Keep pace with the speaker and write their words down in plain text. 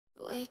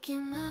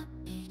Waking up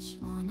each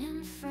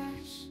morning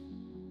fresh,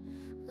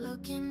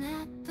 looking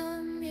at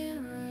the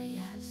mirror,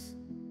 yes.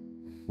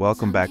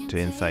 Welcome back to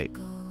Insight.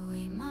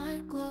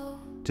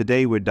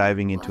 Today we're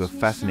diving into a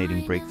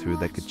fascinating breakthrough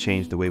that could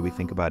change the way we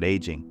think about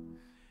aging.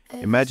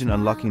 Imagine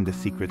unlocking the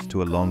secrets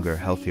to a longer,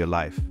 healthier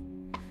life.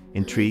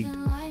 Intrigued?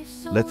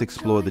 Let's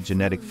explore the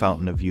genetic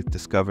fountain of youth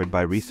discovered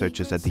by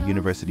researchers at the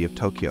University of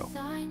Tokyo.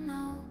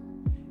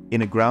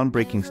 In a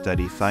groundbreaking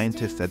study,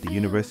 scientists at the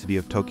University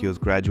of Tokyo's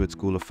Graduate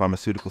School of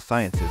Pharmaceutical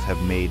Sciences have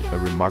made a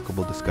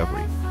remarkable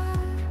discovery.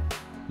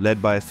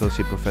 Led by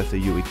Associate Professor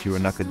Yuichiro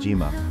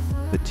Nakajima,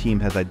 the team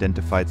has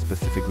identified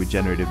specific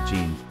regenerative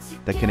genes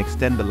that can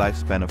extend the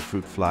lifespan of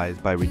fruit flies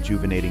by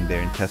rejuvenating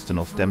their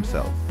intestinal stem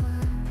cells.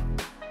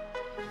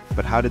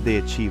 But how did they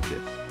achieve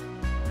this?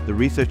 The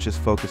researchers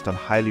focused on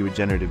highly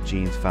regenerative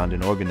genes found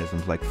in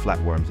organisms like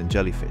flatworms and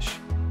jellyfish,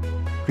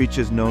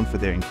 creatures known for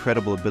their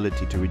incredible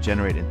ability to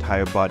regenerate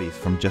entire bodies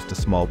from just a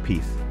small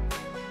piece.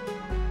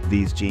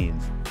 These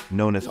genes,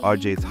 known as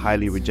RJ's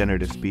highly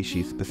regenerative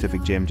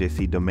species-specific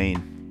JMJC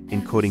domain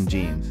encoding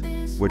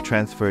genes, were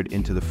transferred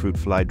into the fruit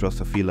fly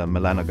Drosophila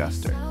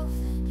melanogaster.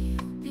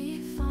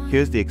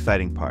 Here's the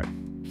exciting part.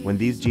 When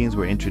these genes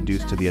were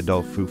introduced to the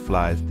adult fruit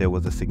flies, there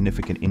was a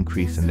significant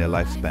increase in their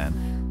lifespan.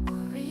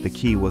 The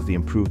key was the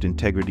improved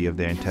integrity of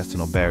their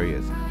intestinal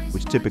barriers,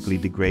 which typically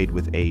degrade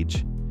with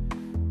age.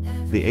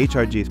 The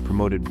HRGs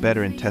promoted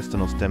better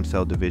intestinal stem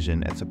cell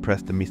division and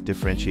suppressed the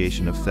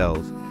misdifferentiation of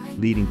cells,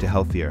 leading to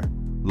healthier,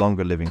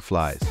 longer-living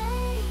flies.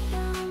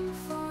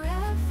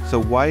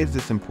 So why is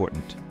this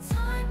important?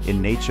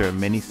 In nature,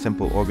 many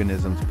simple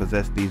organisms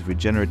possess these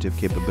regenerative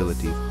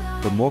capabilities,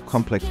 but more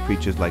complex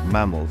creatures like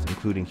mammals,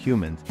 including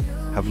humans,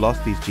 have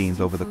lost these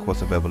genes over the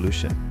course of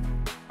evolution.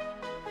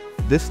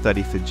 This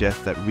study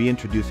suggests that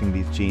reintroducing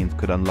these genes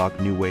could unlock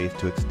new ways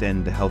to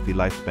extend the healthy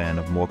lifespan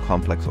of more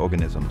complex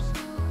organisms.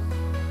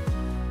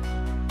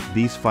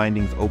 These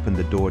findings open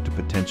the door to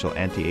potential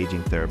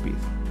anti-aging therapies.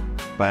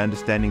 By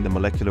understanding the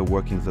molecular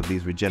workings of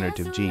these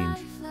regenerative genes,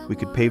 we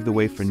could pave the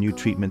way for new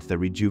treatments that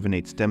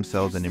rejuvenate stem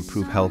cells and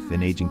improve health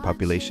in aging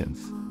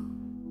populations.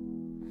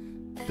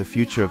 The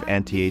future of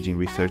anti-aging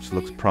research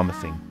looks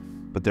promising,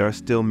 but there are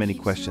still many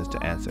questions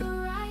to answer.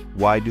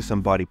 Why do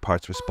some body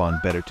parts respond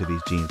better to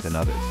these genes than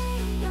others?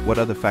 What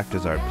other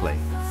factors are at play?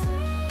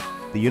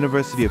 The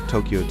University of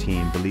Tokyo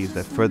team believes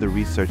that further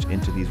research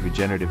into these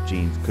regenerative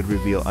genes could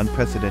reveal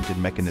unprecedented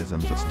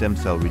mechanisms of stem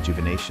cell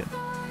rejuvenation.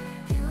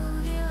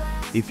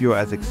 If you're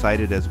as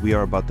excited as we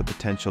are about the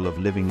potential of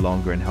living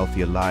longer and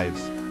healthier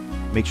lives,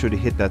 make sure to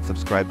hit that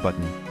subscribe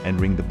button and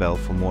ring the bell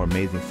for more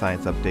amazing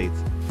science updates,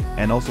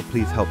 and also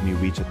please help me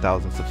reach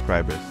 1,000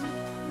 subscribers.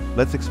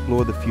 Let's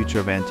explore the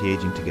future of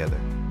anti-aging together.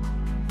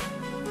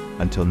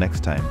 Until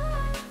next time,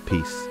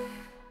 peace.